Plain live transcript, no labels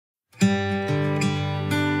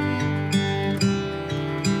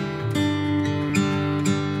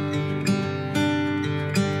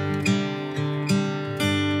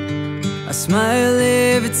Smile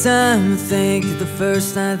every time I think of the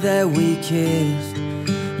first night that we kissed.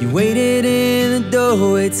 You waited in the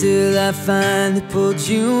doorway till I finally pulled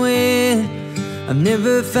you in. I've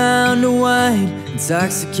never found a wine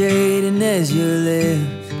intoxicating as your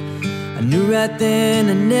lips. I knew right then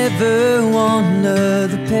I never want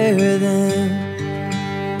another pair of them.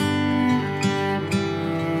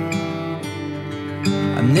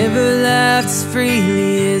 I've never laughed as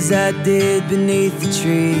freely as I did beneath the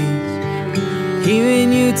trees,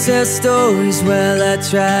 hearing you tell stories while I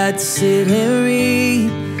tried to sit and read.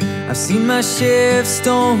 I've seen my share of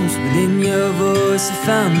storms, but in your voice I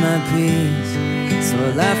found my peace. So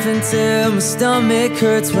I laugh until my stomach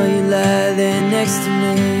hurts while you lie there next to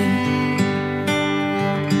me.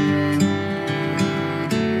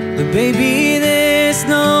 But baby, there's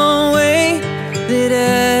no way that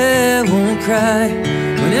I won't cry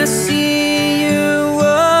when I see you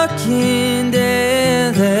walking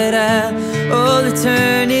down that aisle. All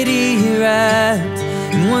eternity wrapped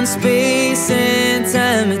in one space and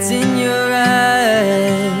time. It's in your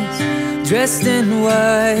eyes, dressed in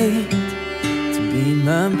white, to be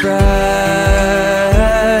my bride.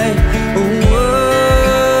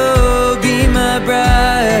 Oh, be my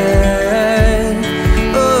bride.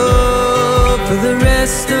 Oh, for the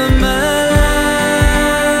rest of my life.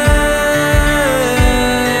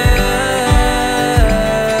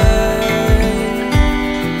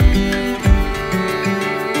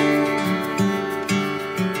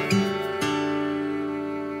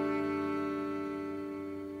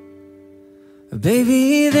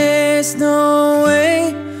 Baby, there's no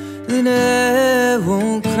way that I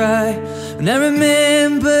won't cry when I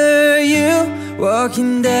remember you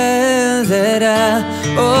walking down that aisle.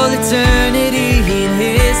 All eternity in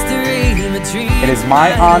history, my dream. It is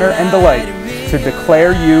my honor and delight to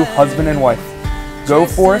declare you husband and wife. Go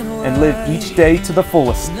forth and live each day to the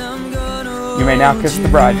fullest. You may now kiss the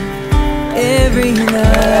bride. Every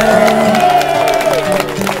night,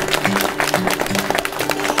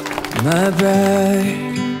 my bride.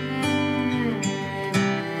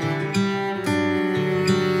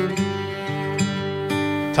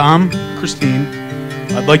 Tom, Christine,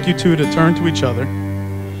 I'd like you two to turn to each other.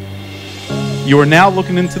 You are now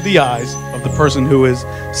looking into the eyes of the person who is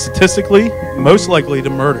statistically most likely to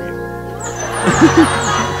murder you.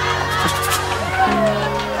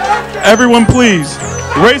 Everyone please,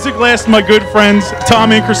 raise a glass to my good friends,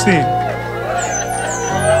 Tom and Christine.